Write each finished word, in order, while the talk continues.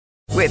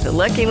With the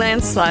Lucky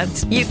Land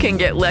Slots, you can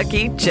get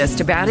lucky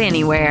just about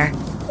anywhere.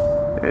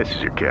 This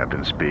is your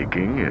captain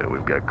speaking.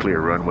 We've got clear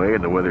runway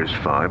and the weather's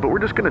fine, but we're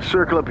just going to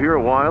circle up here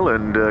a while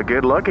and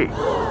get lucky.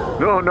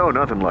 No,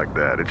 nothing like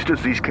that. It's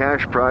just these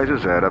cash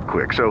prizes add up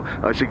quick. So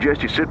I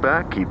suggest you sit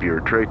back, keep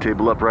your tray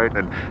table upright,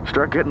 and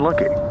start getting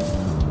lucky.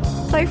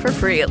 Play for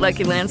free at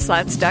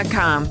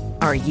LuckyLandSlots.com.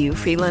 Are you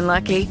feeling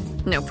lucky?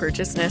 No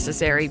purchase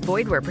necessary.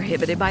 Void where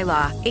prohibited by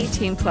law.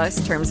 18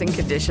 plus terms and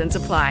conditions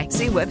apply.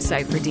 See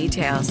website for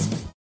details.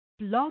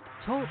 Blog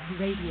Talk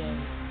Radio.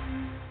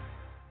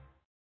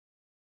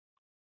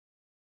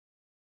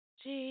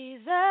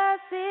 Jesus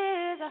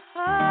is a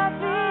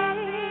heartbeat,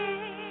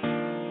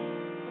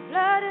 the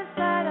blood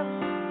inside of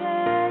my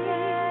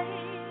veins,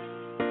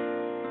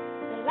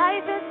 the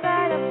life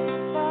inside of my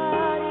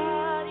body,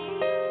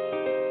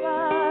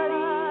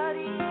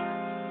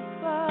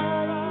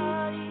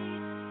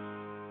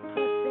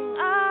 crossing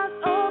us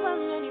over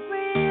many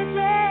bridges.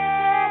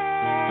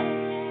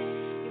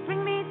 You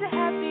bring me to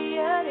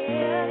happier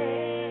days.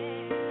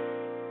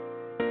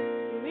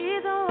 The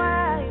reason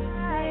why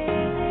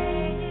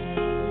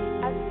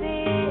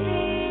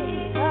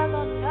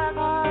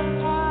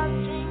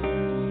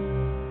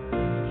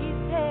you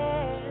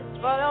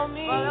follow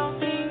me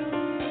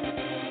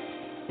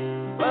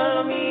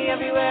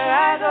everywhere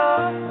I go.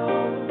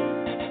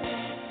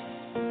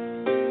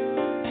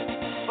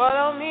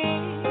 Follow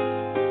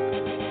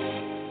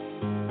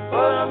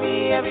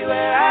me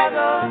everywhere I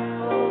go.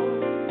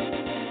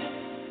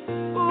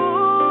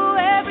 Ooh,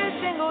 every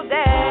single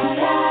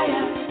day.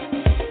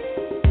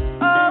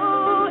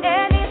 Oh,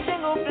 any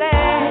single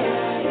place.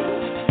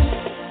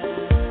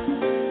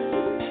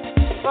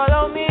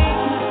 Follow me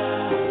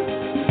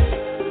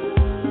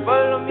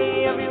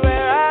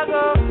everywhere I go.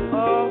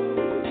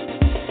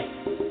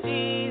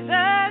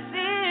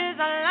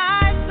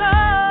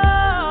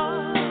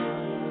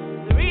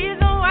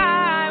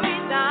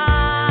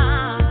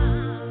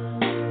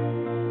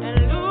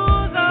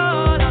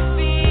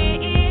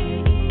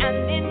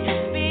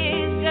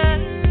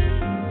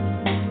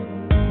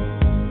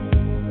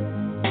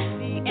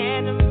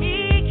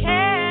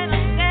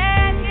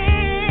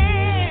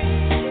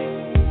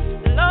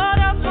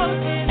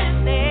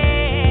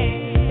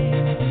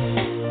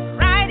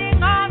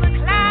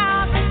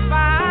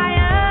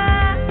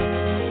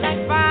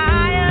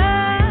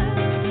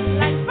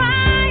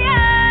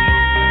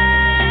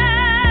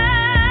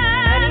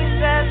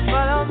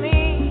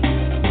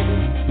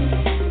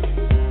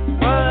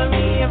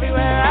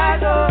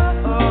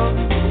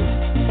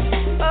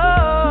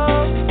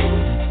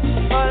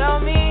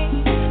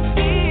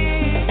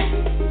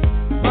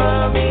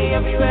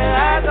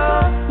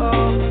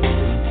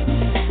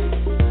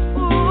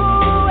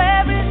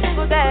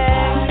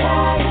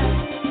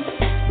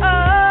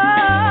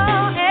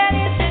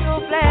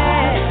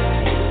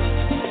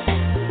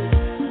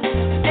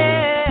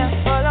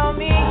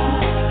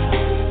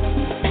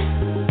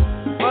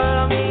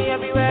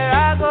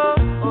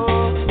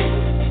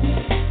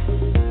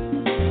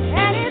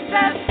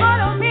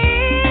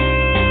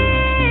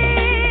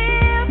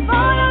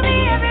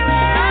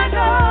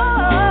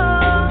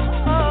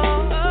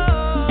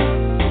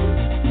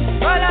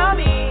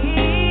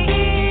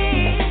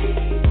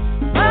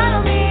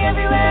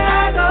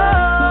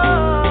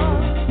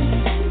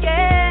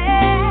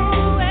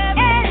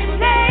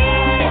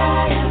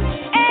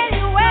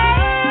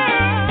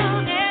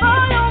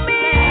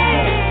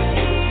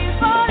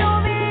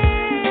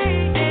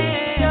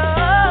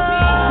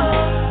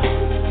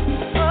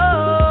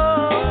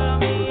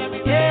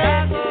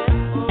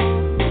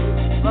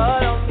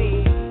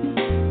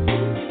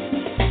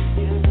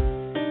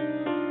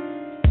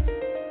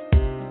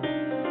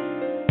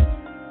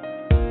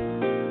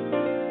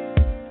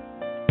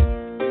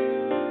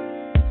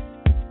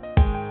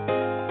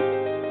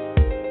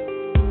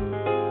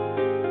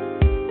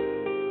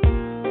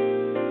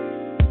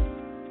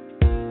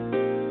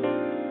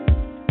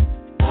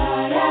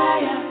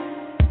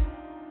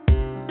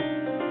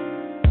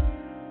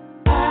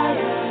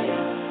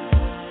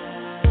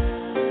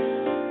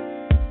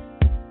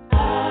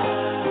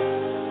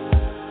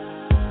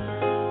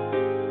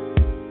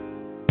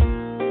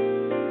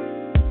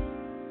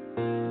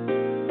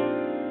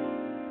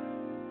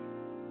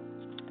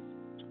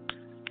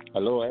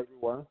 Hello,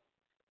 everyone.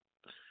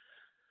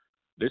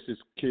 This is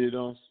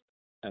Kingdom's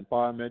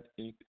Empowerment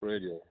Inc.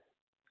 Radio,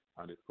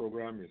 and the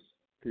program is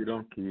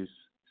Kingdom Keys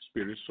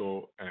Spirit,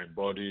 Soul, and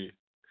Body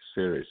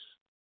Series.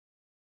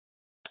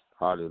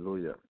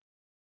 Hallelujah.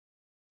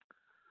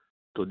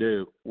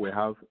 Today we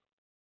have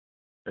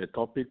a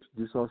topic: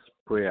 Jesus'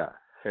 prayer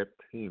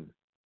helped him,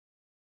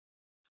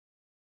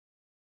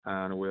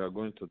 and we are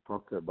going to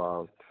talk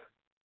about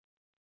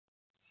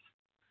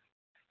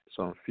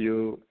some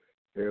few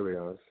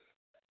areas,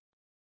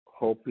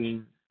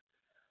 hoping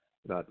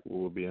that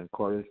we will be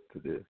encouraged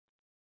today.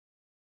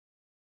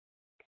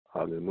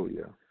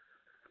 Hallelujah.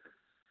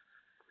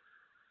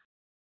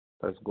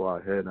 Let's go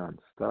ahead and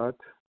start.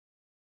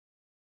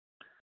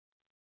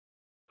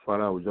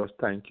 Father, we just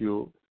thank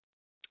you.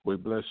 We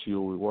bless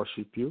you. We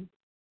worship you.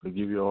 We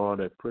give you all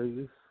the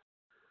praises.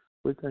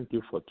 We thank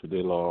you for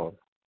today, Lord.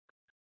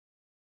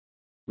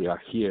 We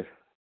are here.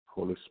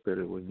 Holy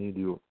Spirit, we need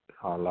you in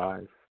our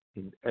life,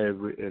 in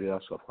every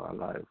areas of our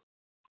life.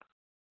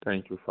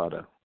 Thank you,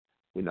 Father,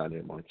 in the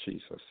name of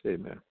Jesus.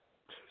 Amen.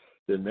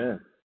 Amen.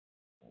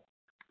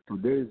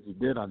 Today is the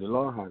day that the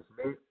Lord has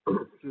made.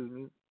 Excuse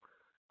me.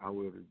 I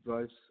will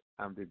rejoice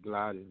and be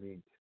glad in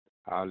it.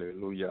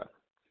 Hallelujah.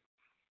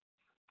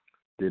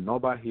 The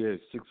number here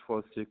is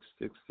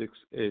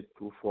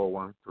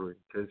 646-668-2413 in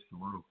case you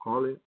want to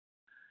call it.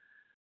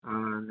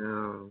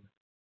 And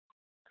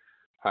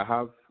I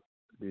have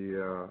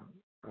the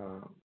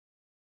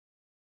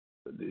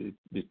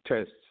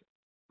text,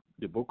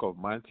 the book of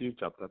Matthew,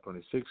 chapter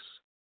 26,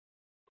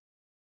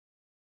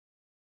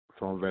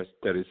 from verse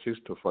 36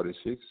 to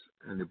 46,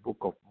 and the book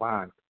of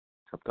Mark,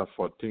 chapter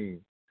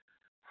 14,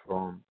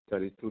 from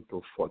 32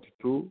 to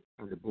 42,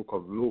 and the book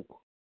of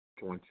Luke,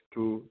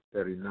 22,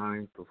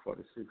 39 to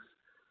 46.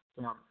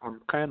 So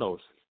I'm kind of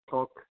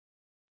stuck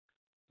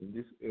in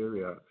this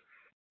area,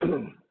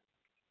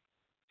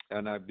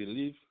 and I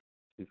believe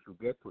if you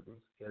get to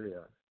this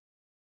area,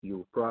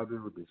 you probably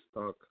will be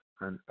stuck,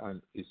 and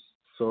it's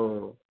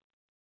so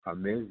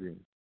amazing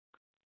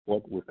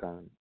what we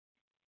can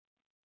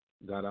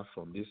gather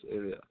from this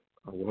area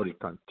and what it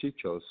can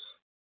teach us,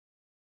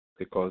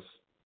 because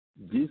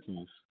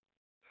business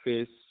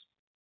face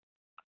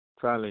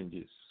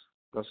challenges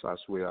just as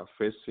we are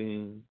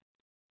facing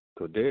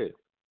today,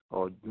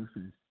 or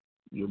business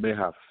you may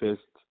have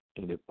faced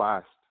in the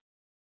past.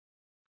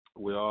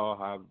 We all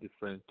have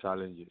different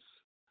challenges.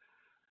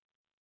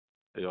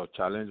 Your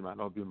challenge might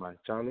not be my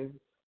challenge.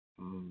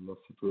 Your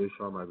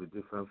situation might be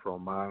different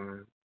from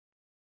mine.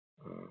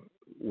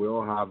 We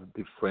all have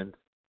different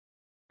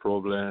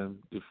problems,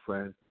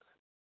 different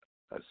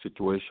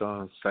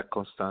situations,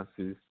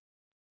 circumstances,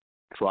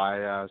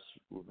 trials,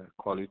 we may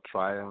call it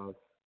trials,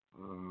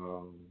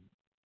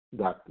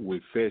 that we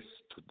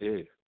face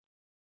today.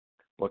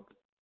 But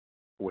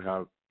we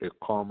have a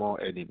common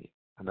enemy,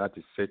 and that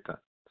is Satan.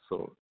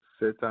 So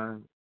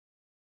Satan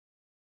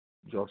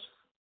just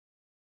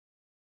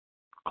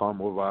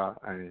come over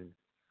and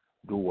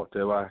do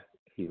whatever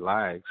he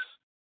likes.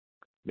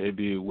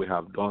 Maybe we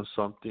have done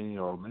something,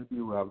 or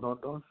maybe we have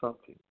not done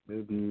something.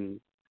 Maybe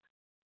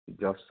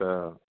just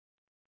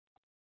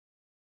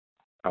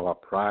our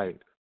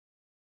pride.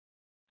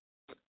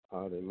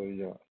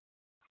 Hallelujah.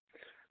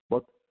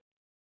 But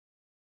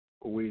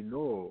we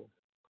know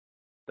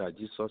that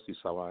Jesus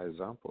is our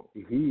example.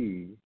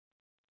 He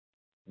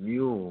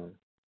knew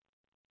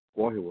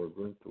what he was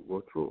going to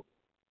go through.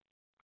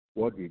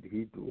 What did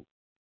he do?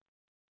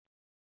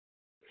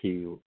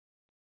 He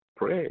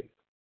prayed.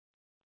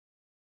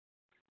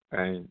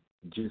 And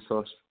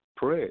Jesus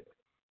prayed.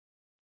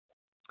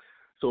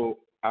 So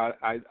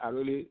I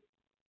really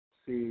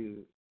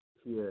see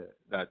here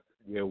that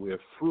there were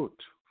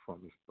fruit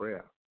from his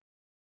prayer.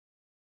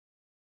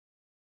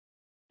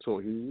 So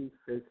he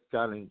faced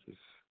challenges,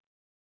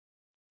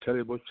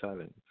 terrible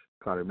challenge.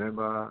 I can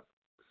remember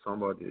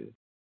somebody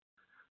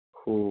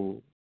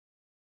who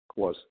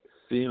was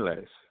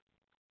sinless.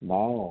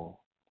 Now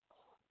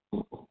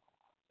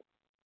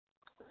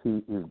he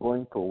is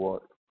going to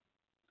what?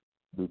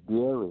 Be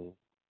bearing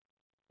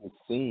the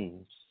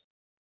sins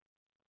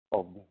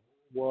of the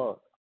world.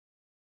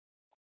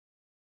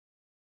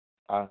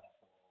 And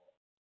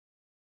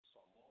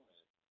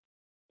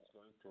he's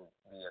going to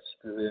be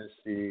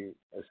experiencing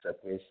a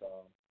separation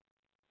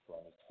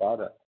from his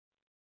father.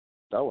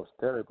 That was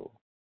terrible.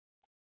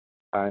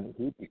 And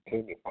he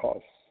became a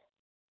curse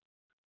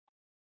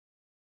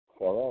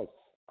for us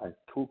and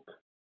took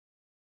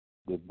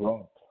the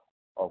brunt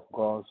of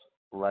God's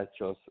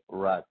righteous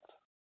wrath.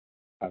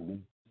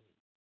 And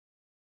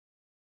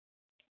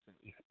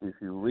if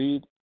you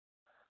read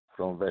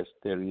from verse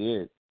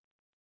 38,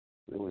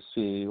 you will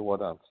see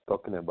what I'm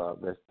talking about.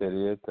 Verse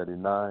 38,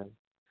 39,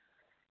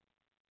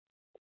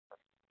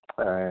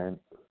 and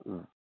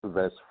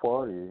verse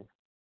 40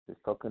 is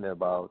talking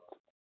about,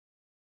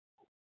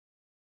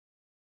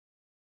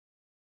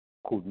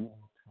 could you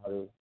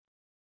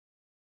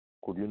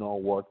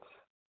not watch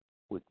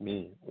with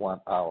me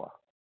 1 hour?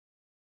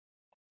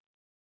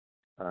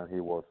 And he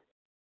was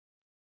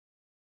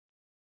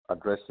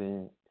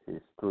addressing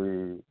his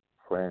 3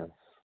 friends.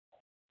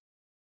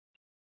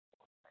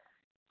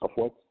 Of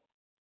what?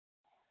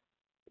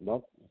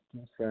 Not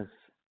 2 friends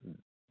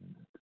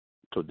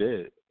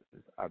today,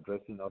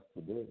 addressing us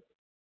today.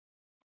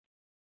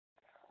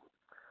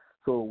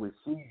 So we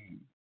see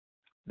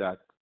that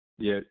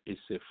there is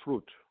a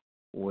fruit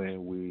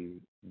when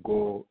we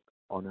go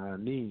on our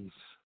knees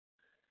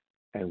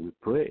and we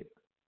pray.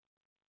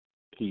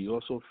 He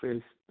also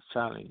faced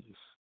challenges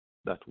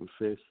that we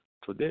face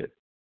today.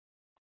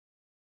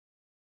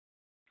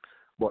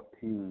 But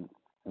he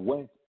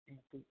went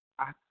into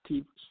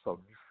active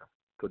submission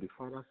to the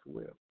Father's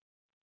will.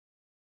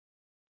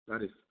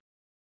 That is,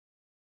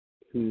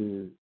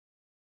 he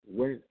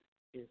went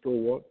into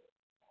what?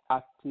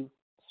 Active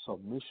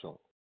submission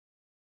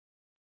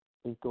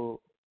into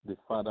the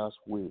Father's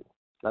will.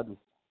 That is,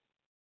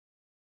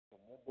 to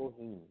enable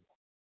him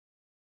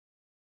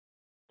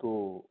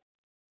to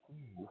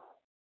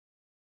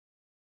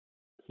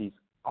his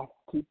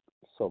active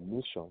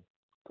submission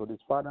to the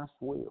Father's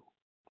will.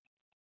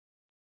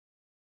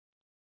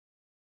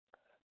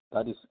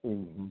 That is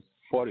in verse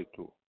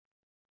 42.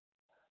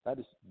 That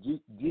is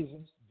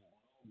Jesus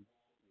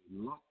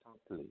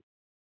reluctantly,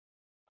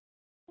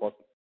 but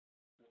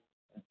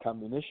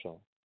determination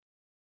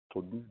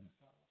to do.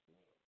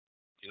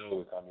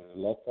 We can be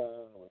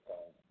reluctant, we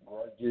can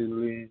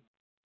grudgingly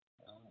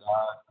do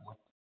that,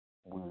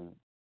 we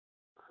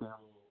feel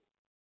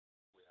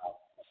we have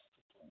to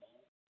do.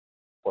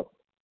 But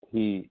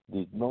he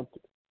did not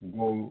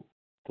go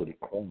to the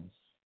cross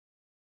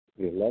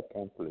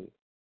reluctantly.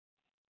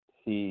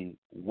 He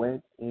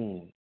went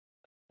in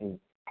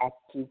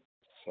active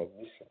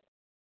submission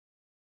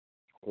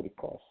to the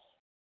cross.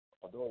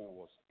 Although it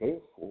was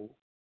painful,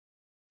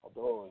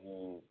 although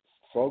he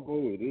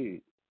struggled with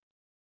it,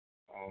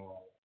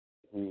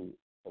 he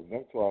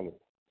eventually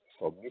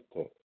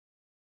submitted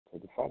to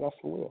the Father's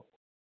will.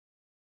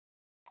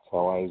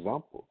 For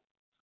example,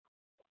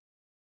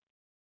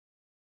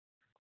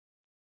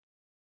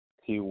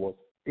 he was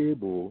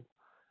able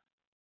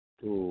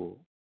to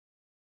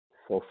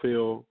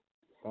fulfill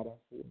the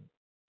Father's will.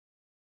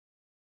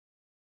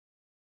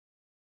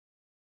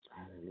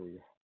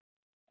 Hallelujah.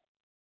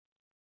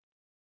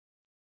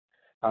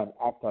 And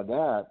after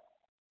that,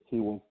 he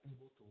was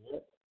able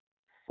to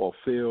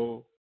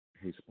fulfill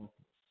his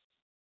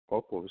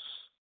purpose.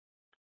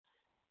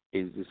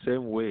 Is the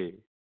same way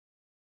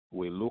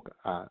we look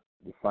at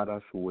the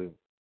Father's will.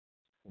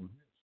 And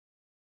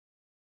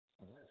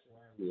that's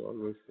why we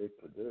always say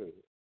today,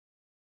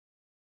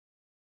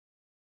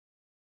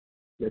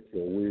 let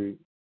your will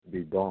be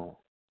done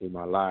in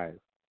my life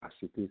as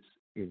it is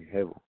in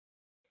heaven.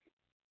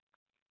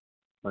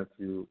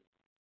 Matthew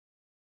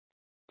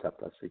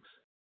chapter 6.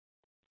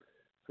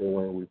 So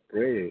when we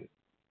pray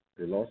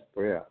the Lord's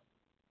Prayer,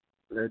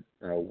 let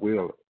thy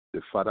will,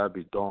 the Father,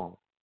 be done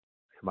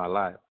in my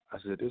life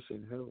as it is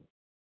in heaven.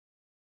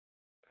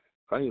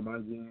 Can you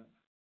imagine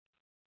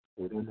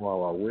we don't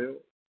know our will?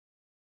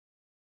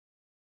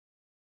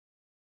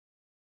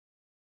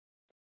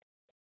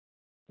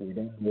 We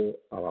don't know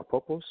our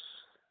purpose.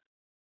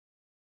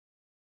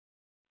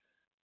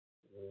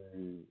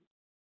 We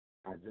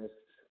are just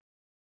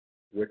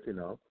waking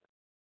up,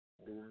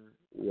 doing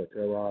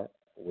whatever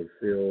we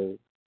feel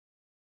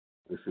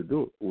we should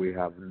do. We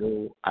have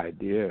no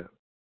idea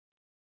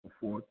of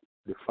what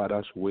the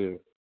Father's will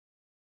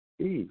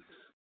is.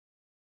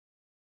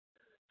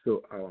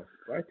 So our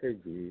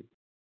strategy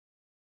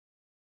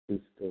is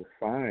to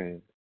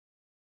find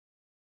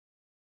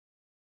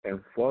and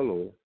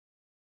follow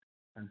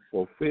and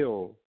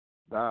fulfill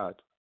that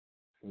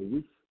for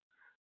which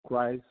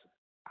Christ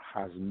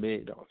has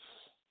made us.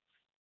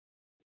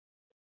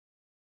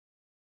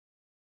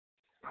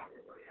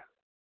 Hallelujah.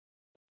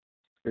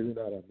 Isn't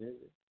that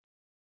amazing?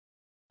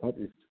 That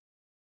is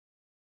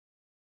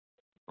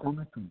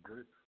coming to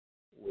grips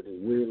with the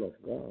will of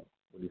God,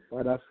 with the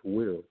Father's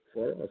will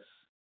for us.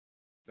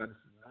 That is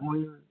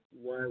knowing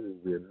why we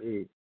were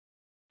made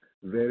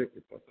very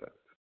important.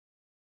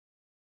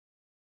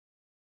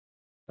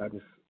 That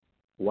is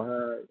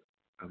why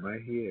am I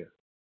here?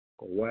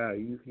 Or why are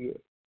you here?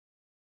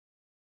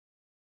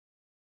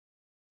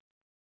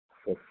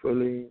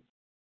 Fulfilling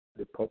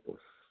the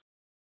purpose.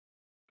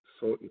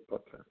 So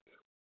important.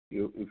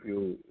 If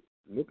you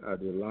look at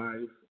the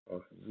life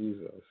of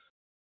Jesus,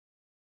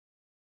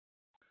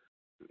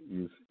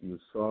 you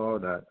saw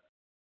that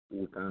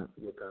we can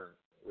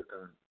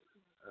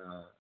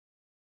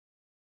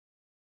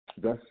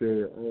just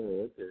say,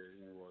 oh, okay,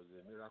 he was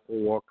a miracle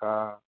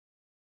worker.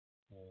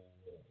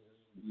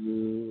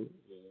 He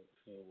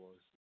was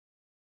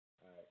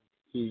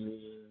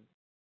healing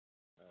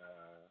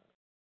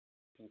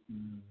people,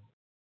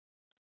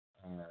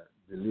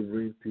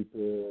 delivering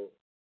people,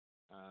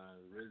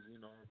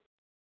 raising up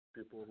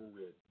people who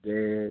were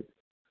dead.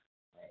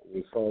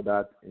 We saw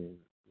that in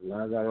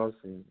Lazarus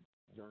in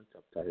John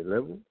chapter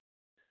 11.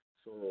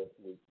 So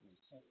we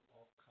see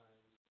all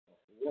kinds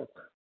of work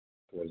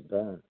was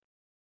done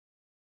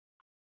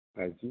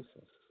by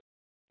Jesus.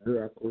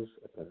 Miracles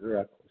upon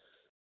miracles.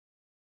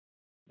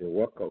 The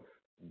work of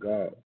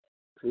God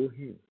through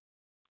him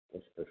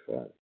was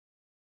performed.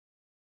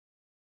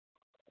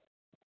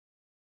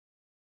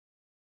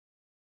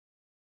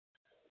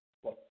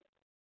 But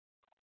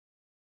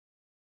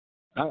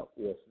that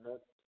was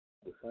not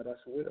the Father's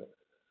will.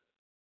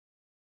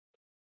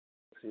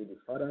 See, the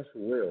Father's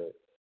will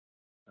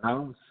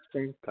now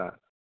centered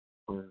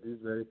on this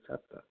very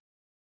chapter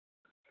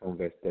from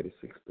verse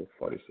 36 to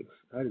 46.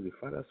 That is the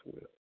Father's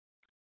will.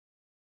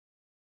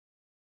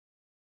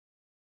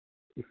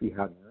 If he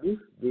had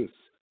missed this,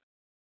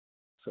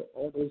 so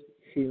all those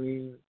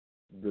healing,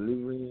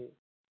 delivering,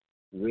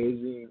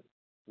 raising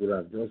would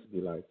have just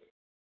been like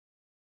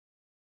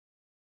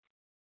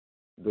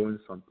doing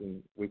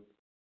something which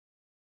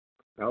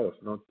that was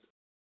not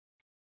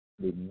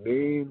the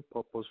main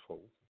purpose for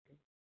which he came.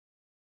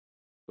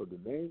 So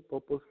the main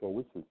purpose for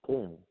which he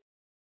came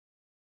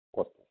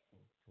was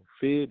to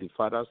fulfill the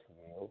Father's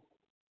will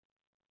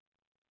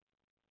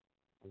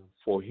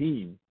for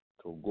him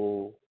to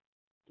go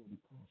to the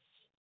cross.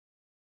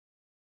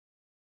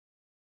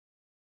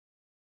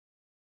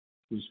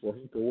 It's for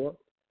him to what?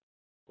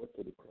 Go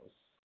to the cross.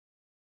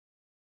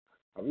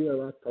 Have you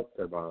ever talked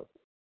about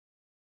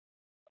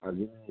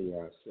assuming you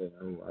are saying,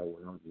 no, I will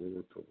not be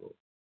able to go?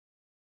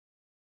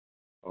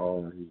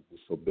 Or he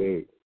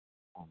disobeyed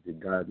on the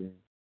garden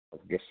of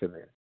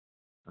Gethsemane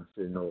and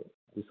say, no,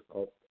 this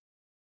cup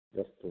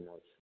just too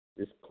much.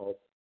 This cup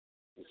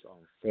is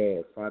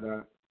unfair.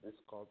 Father, this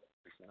cup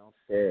is not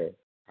fair.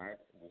 I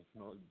will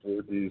not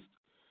do this.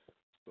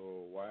 So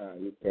why are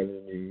you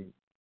telling me?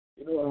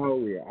 You know how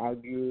we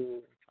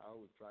argue, how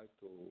we try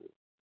to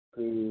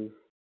prove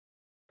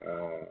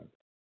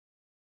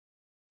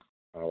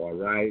our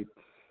rights.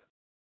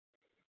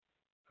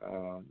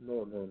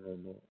 No.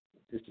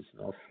 This is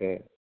not fair.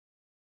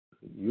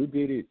 You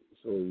did it,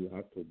 so you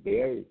have to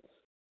bear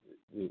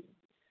it.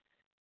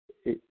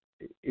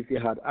 If you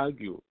had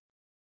argued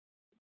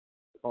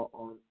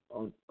on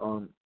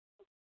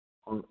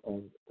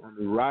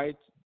the right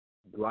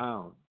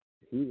ground,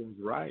 he was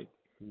right.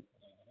 He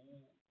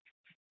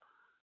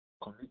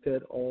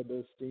committed all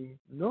those things.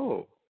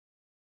 No.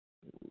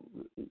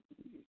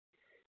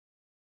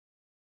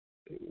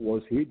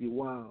 Was he the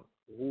one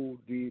who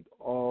did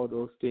all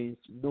those things?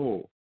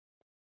 No.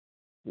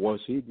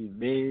 Was he the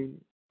main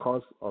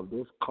cause of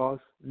those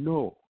causes?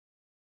 No.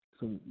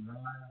 So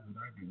why would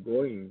I be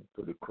going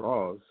to the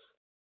cross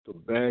to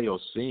bear your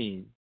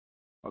sin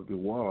of the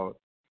world?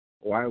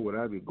 Why would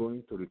I be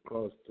going to the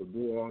cross to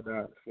do all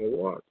that for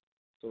what?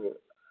 So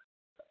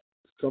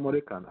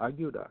somebody can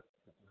argue that.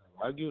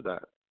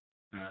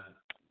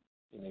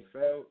 In a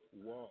fair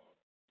world,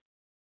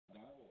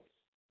 that was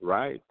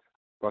right,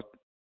 but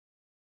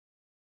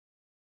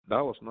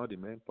that was not the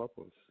main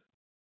purpose.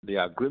 The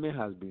agreement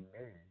has been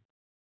made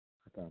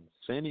that I'm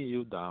sending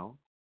you down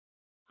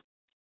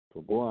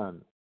to go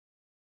and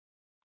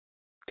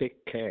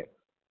take care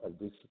of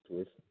this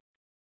situation.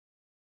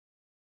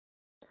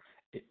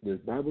 The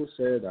Bible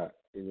said that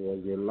it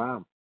was a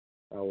lamb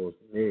that was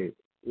made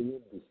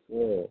even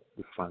before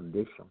the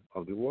foundation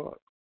of the world.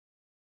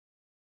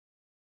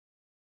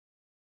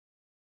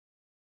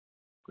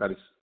 That is,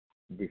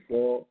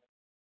 before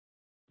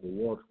the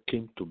world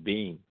came to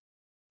being,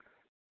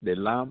 the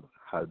lamb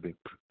has been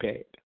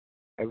prepared.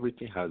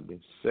 Everything has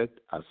been set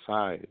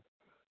aside.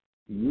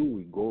 You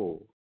will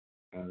go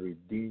and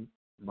redeem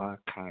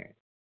mankind.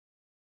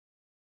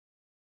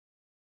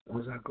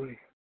 Was agreed.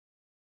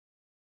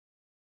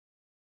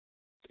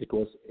 It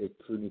was a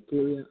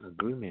Trinitarian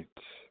agreement.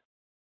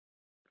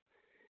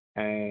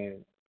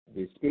 And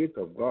the Spirit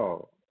of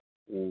God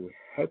will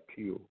help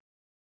you.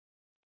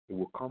 It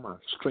will come and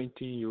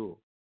strengthen you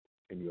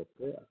in your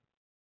prayer.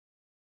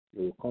 It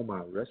will come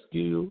and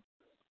rescue you.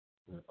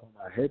 It will come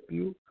and help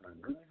you. An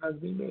agreement has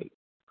been made.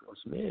 It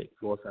was made.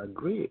 It was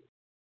agreed.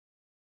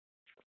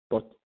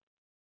 But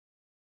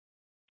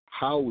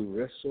how we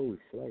wrestle with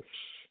flesh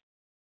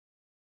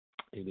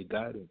in the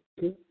garden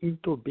came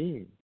into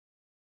being.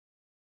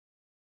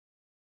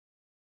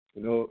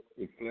 You know,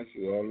 the flesh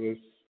will always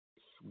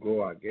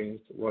go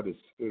against what the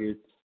Spirit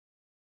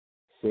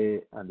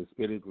say, and the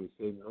Spirit will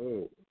say,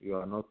 no, you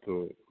are not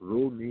to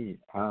rule me.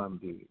 I am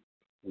the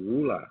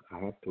ruler. I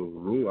have to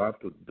rule. I have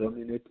to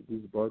dominate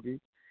this body.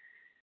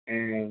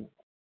 And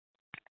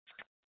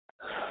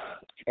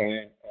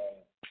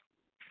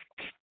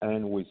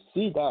we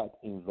see that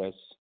in verse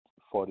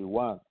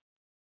 41.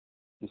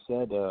 He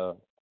said,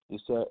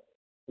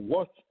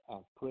 watch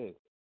and pray,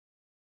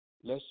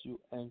 lest you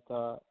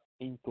enter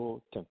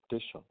into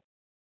temptation.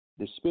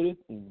 The spirit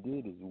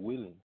indeed is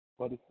willing,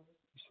 but the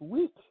flesh is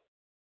weak.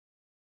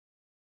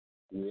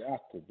 We are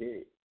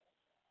today.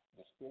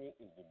 The spirit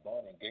is the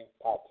born again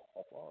part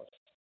of us.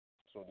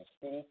 So the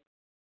spirit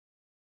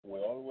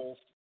will always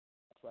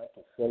try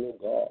to follow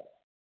God.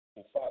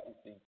 In fact,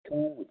 it's in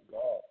tune with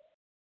God.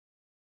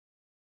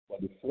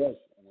 But the flesh,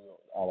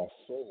 our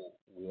soul,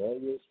 will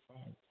always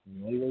fight.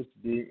 We always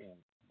be in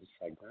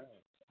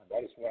disagreement. And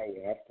that is why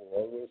we have to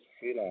always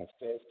fill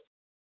ourselves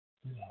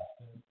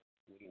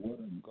with the word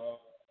of God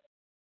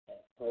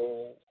and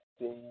pray,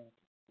 sing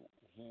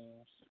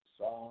hymns,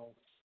 songs,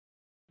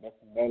 make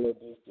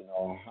melodies in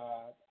our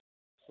heart,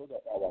 so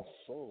that our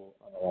soul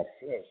and our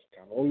flesh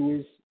can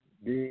always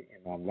be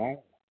in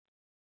alignment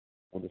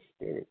with the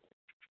Spirit.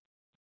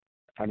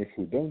 And if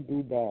we don't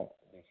do that,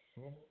 the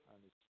soul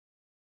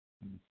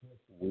and the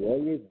flesh will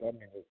always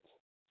dominate.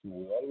 We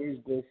will always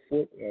go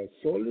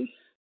soulish,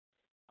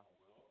 and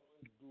we will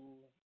always do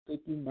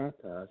taking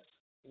matters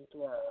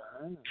into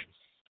our hands.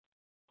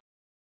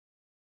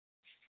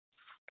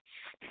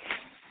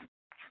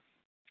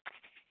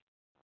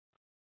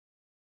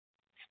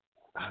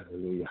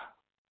 Hallelujah.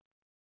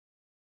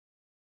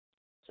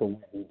 So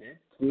when we then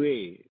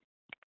pray,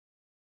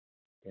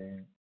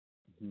 then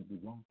he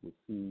began to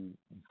see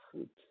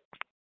fruit.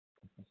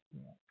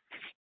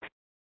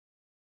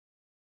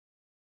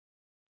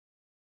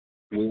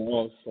 We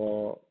all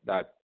saw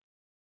that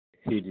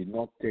he did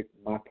not take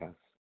matters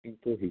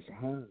into his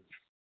hands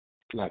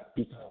like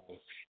Peter was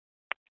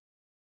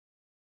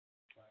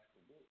trying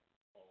to do,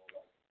 or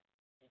like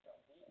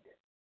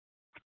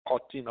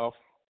cutting off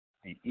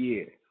the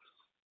ear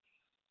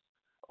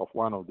of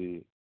one of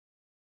the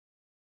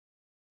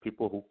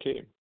people who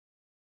came.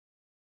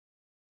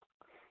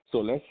 So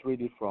let's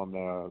read it from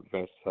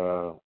verse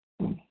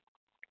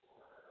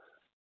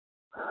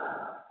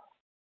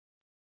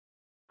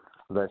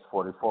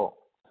 44.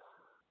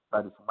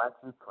 That is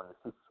Matthew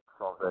 26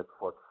 from verse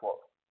 44.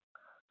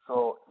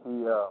 So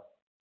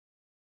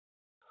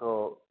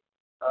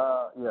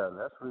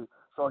let's read.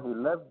 So he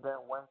left them,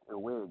 went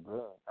away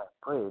again, and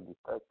prayed the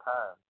third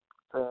time,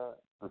 saying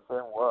the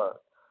same word.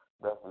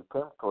 Then he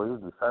came to his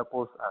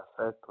disciples and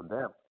said to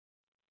them,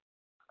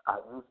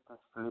 "Are you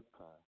still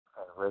sleeping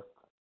and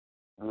resting?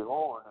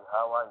 Behold, the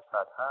hour is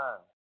at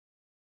hand.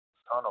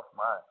 Son of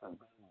Man is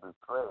being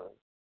betrayed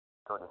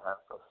to the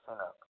hands of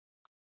sinners."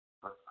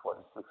 Verse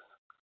 46.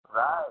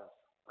 Rise,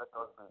 let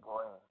us be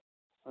going.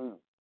 See,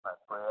 my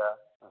betrayer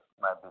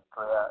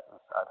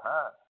is at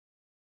hand.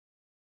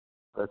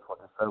 Verse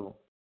 47.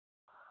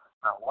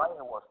 And while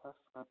he was still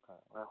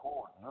speaking,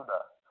 behold,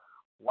 Judas,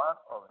 one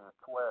of the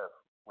 12,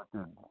 with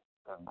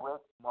a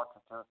great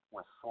multitude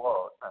with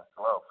sword and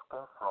clubs,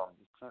 came from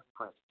the chief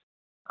priests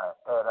and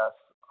elders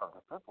of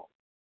the people.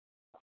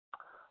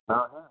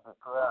 Now his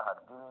betrayer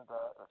had given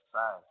them a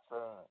sign,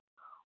 saying,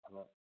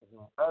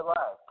 "Whoever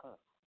I kiss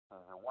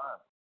is the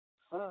one.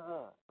 Seize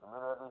him."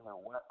 Immediately he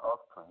went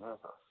up to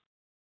Jesus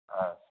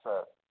and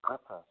said,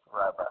 "Greetings,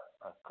 Rabbi,"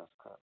 and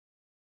kissed him.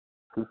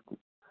 50.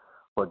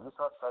 But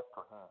Jesus said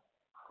to him,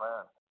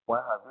 "Friend,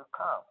 why have you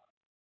come?"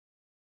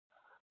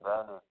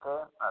 Then they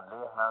came and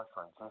laid hands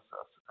on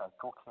Jesus and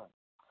took him.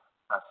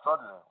 And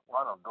suddenly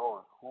one of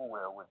those who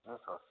were with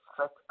Jesus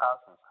stretched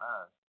out his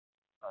hand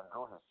and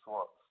drew his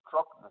sword,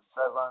 struck the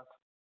servant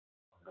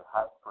of the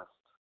high priest,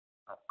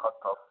 and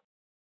cut off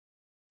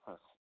his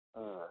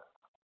ear.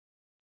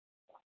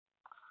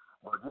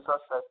 But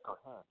Jesus said to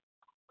him,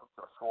 "Put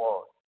your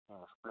sword in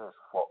its place,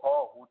 for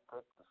all who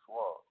take the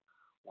sword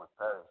will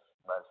perish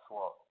by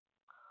sword.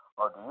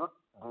 Or do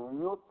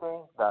you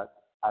think that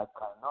I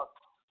cannot?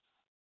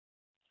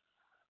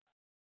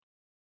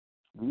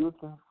 Do you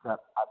think that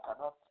I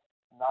cannot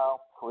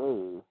now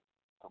pray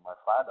to my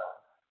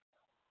Father,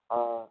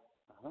 and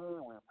He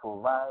will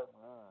provide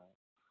me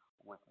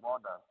with more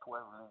than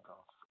 12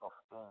 legions of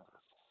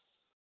angels?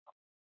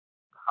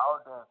 How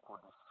then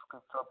could the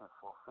scripture be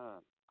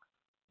fulfilled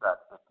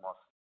that it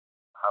must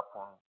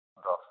happen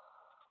thus?"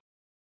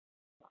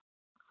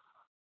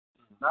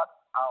 In that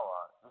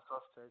hour,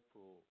 Jesus said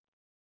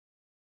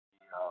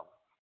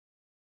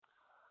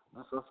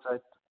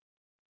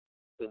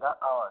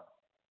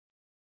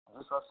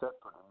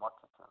to the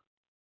multitude,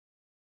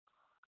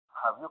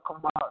 "Have you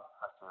come out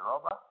as a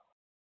robber?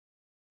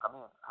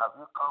 Have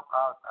you come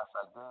out as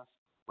against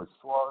with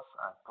swords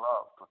and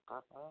clubs to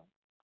take me?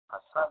 I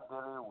sat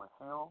daily with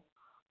you,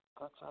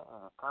 teaching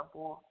in the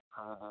temple,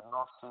 and you did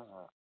not seize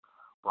me.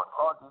 But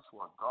all this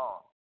was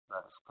done,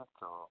 that the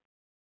scripture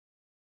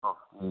of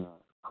the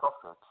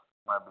prophet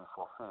might be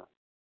fulfilled."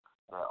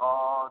 Then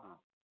all the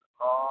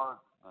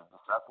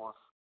disciples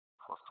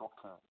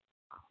forsook him.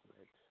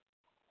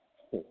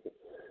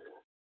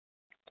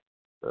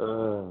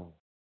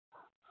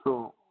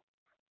 So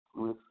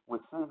we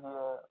see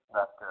here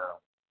that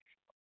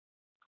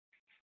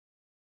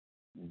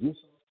Jesus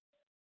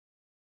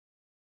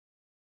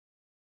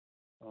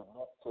did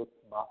not take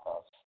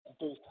matters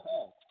into his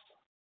hands.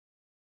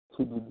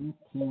 He did not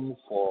pray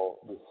for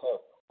the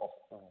help of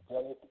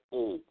angelic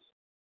aid.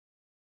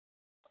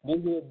 They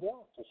were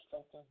there to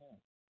strengthen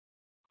him,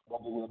 but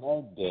they were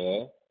not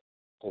there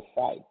to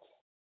fight.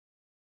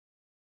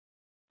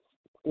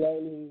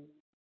 Clearly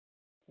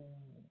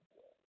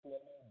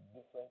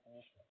different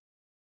mission.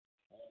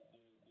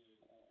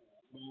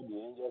 The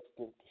angels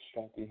came to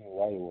strengthen him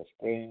while he was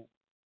praying.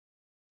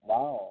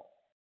 Now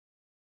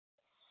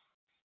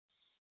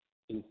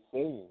he's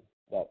saying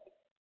that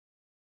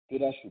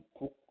Peter should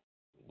put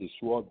the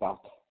sword back,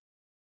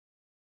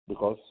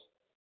 because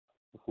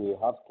if we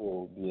have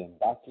to be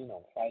embarking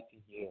on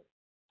fighting here,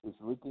 it's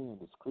written in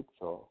the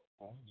scripture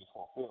and it is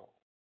fulfilled.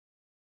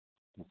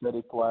 He said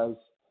it twice,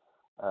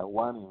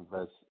 one in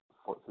verse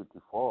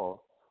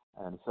 54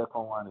 and the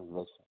second one in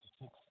verse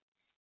 56.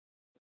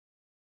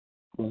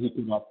 So he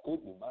could not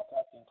take the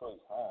matter into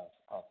his hands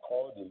and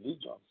call the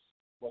legions,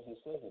 but he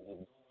said he did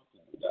not want to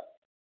do that.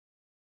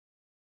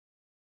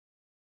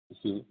 You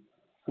see,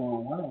 so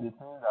one of the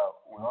things that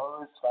we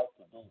always try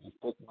to do is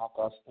take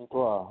matters into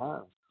our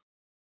hands.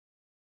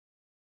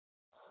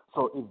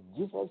 So if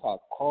Jesus had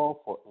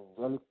called for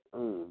angelic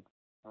aid,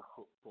 a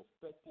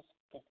prophetic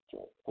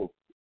scripture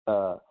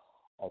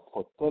of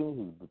foretelling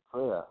his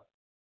betrayal,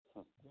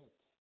 his death,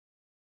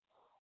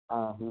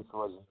 and his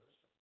resurrection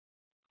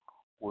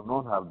would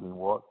not have been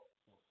what?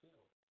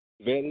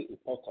 Very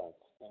important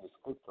in the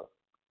scripture,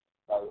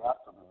 that you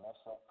have to be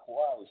mentioned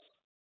twice.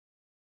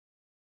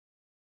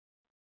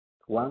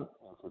 One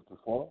in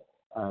 54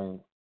 and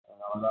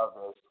another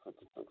verse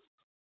 56.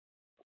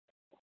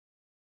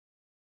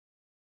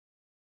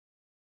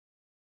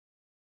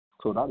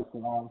 So that is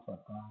one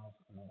sometimes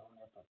we don't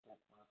need to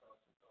take matters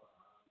into our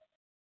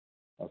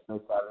hands,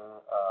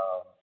 especially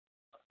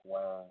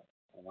when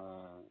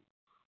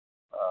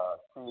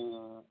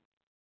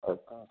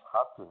see things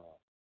happening,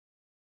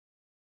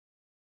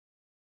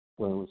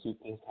 when we see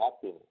things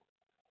happening.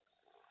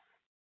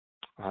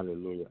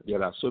 Hallelujah.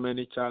 There are so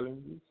many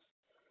challenges.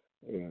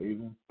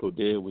 Even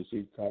today, we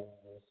see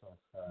challenges of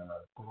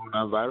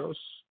coronavirus.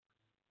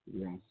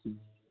 We are seeing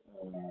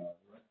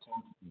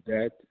record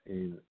death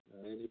in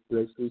many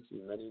places,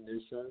 in many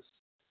nations,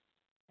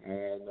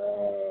 and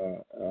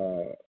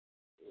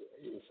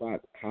in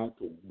fact, how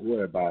to go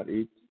about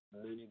it,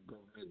 many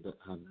governments that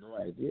have no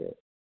idea.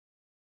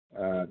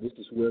 This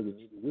is where we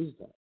need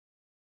wisdom.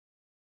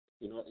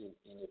 In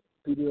a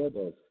period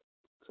of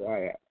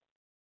trial,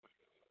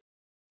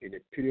 in a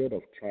period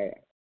of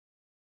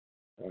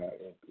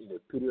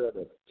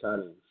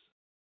challenge,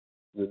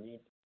 we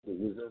need the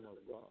wisdom of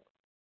God.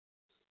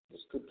 The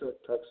scripture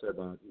talks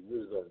about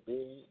wisdom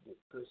being the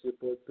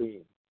principal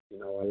thing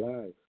in our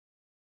life.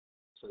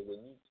 So we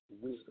need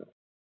wisdom.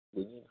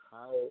 We need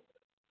how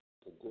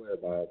to go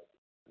about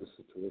the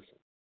situation,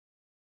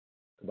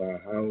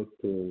 about how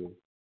to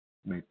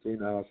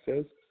maintain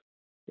ourselves,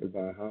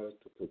 about how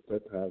to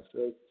protect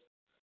ourselves.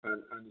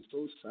 And it's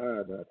so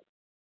sad that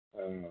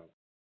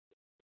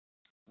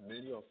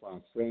many of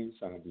our friends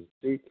have been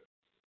sick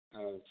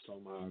and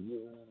some have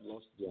even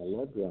lost their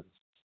loved ones.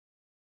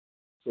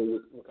 So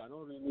we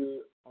cannot really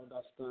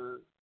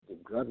understand the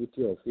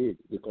gravity of it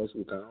because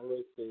we can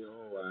always say,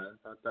 oh,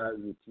 I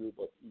empathize with you,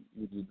 but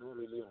you did not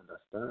really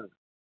understand.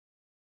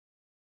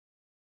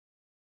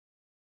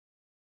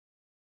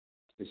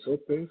 It's so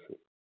painful.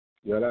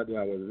 The other day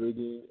I was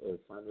reading a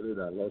family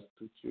that lost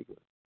 2 children.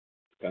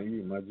 Can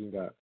you imagine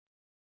that?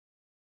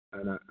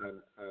 And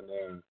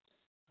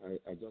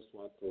I just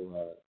want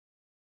to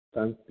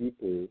thank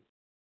people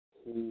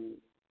who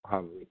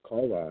have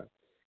recovered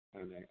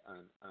and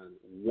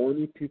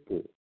warning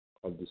people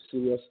of the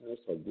seriousness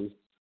of this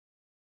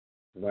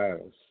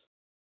virus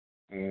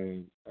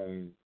and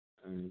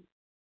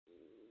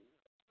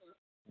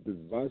the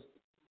vast,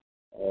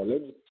 or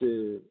let me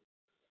say,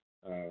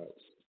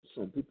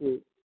 some people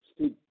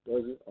still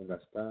doesn't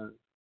understand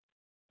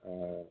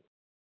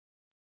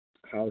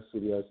how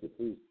serious it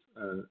is,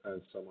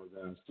 and some of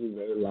them are still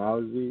very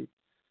lousy,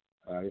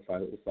 if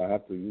I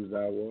have to use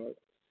that word,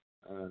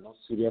 not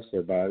serious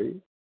about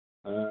it,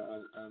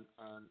 and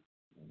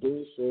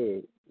doing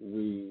so,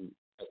 we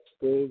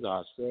expose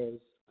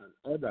ourselves and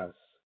others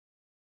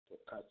to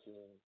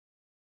catching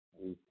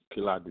the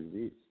killer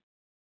disease.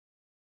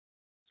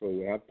 So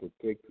we have to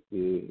take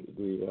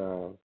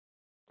the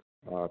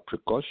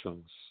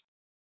precautions.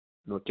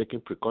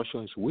 Taking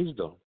precautions,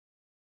 wisdom.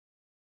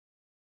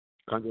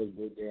 Can't just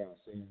go there and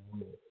say,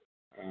 oh,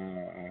 I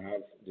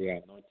have the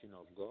anointing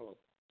of God.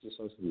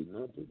 Jesus did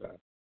not do that.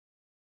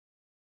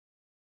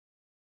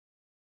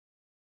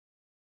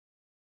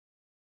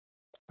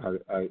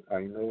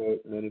 I know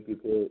many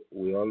people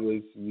will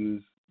always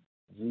use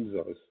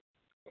Jesus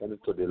coming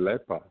to the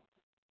leper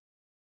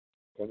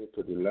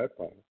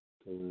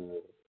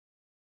to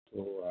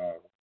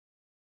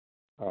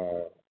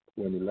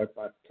when the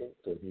leper came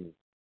to him,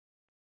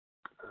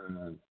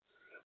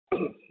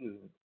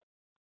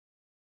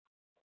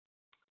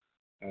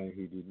 and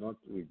he did not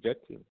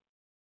reject him.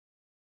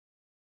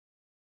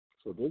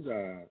 So those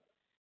are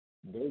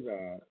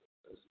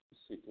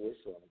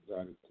situations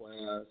that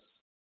requires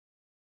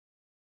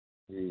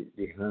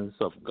the hands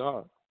of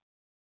God,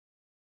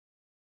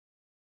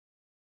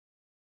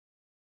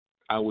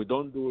 and we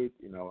don't do it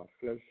in our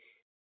flesh,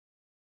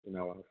 in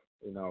our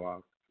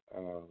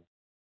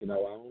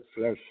own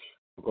flesh,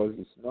 because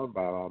it's not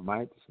by our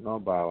might, it's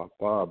not by our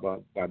power,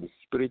 but by the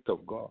Spirit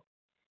of God.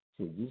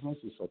 So Jesus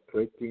is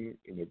operating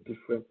in a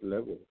different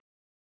level.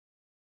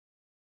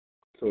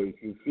 So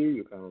if you feel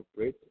you can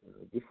operate in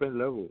a different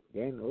level,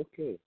 then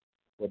okay.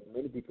 But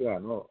many people are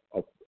not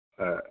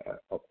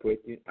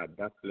operating at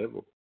that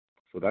level.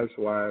 So that's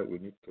why we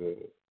need to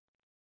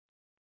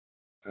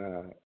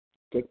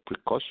take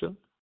precaution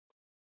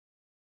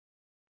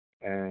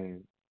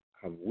and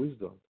have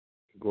wisdom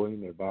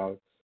going about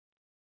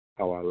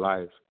our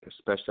lives,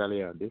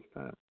 especially at this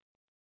time.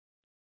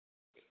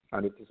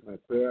 And it is my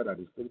prayer that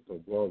the Spirit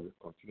of God will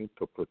continue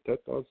to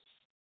protect us,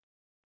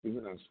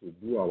 even as we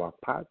do our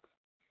part,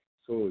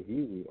 so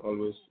He will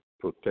always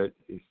protect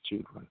His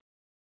children.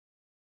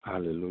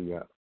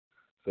 Hallelujah.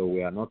 So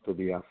we are not to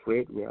be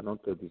afraid, we are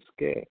not to be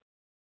scared,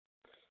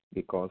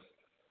 because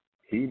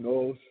He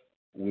knows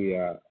we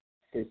are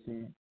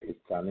facing a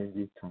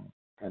challenging time,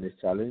 and a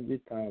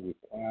challenging time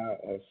requires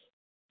us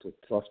to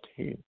trust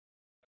Him.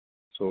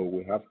 So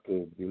we have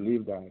to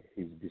believe that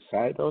He's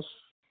beside us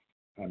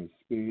and His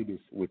Spirit is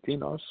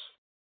within us.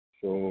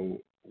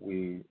 So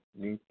we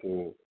need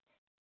to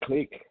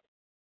click.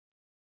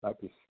 That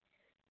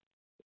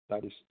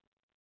is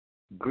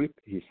grip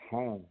His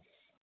hands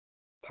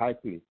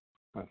tightly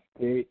and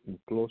stay in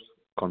close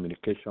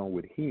communication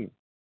with Him,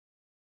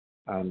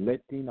 and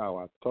letting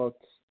our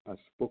thoughts and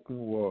spoken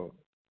word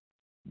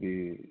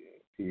be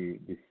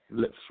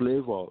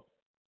flavor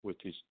with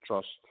His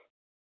trust,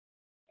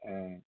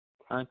 and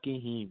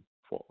thanking Him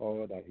for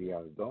all that He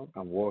has done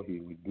and what He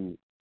will do.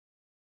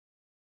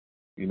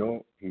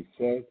 He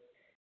said,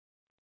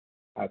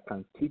 I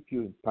can keep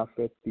you in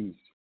perfect peace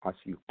as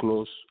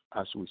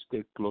we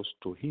stay close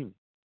to him.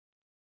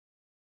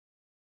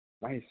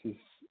 That is his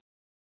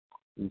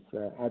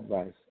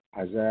advice,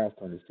 Isaiah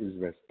 26,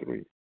 verse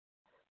 3.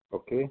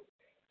 Okay?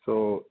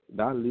 So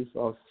that leads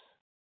us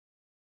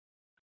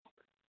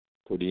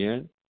to the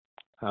end,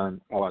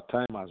 and our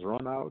time has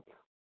run out.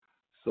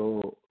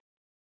 So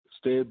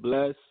stay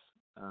blessed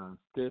and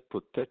stay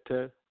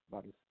protected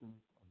by the Spirit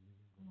of the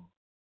living God.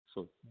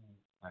 So,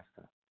 nice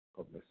time.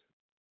 God bless you.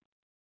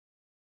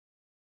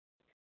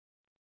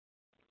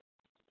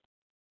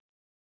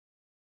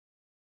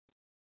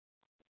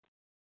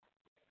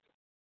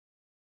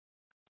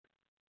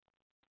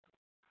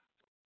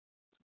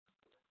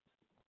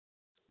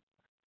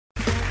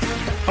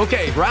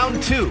 Okay,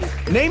 round 2.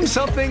 Name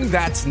something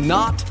that's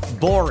not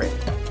boring.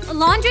 A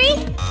laundry?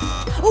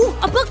 Ooh,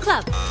 a book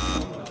club.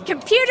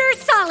 Computer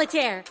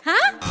solitaire,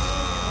 huh?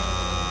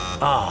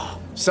 Ah,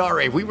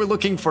 sorry, we were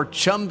looking for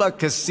Chumba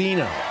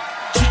Casino.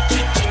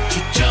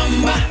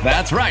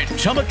 That's right,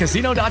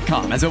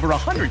 ChumbaCasino.com has over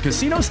 100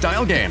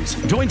 casino-style games.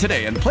 Join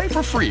today and play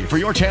for free for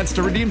your chance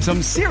to redeem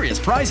some serious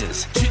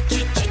prizes.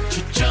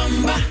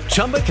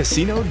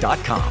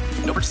 ChumbaCasino.com.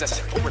 No purchase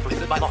necessary. Void where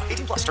prohibited by law.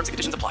 18+ terms and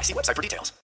conditions apply. See website for details.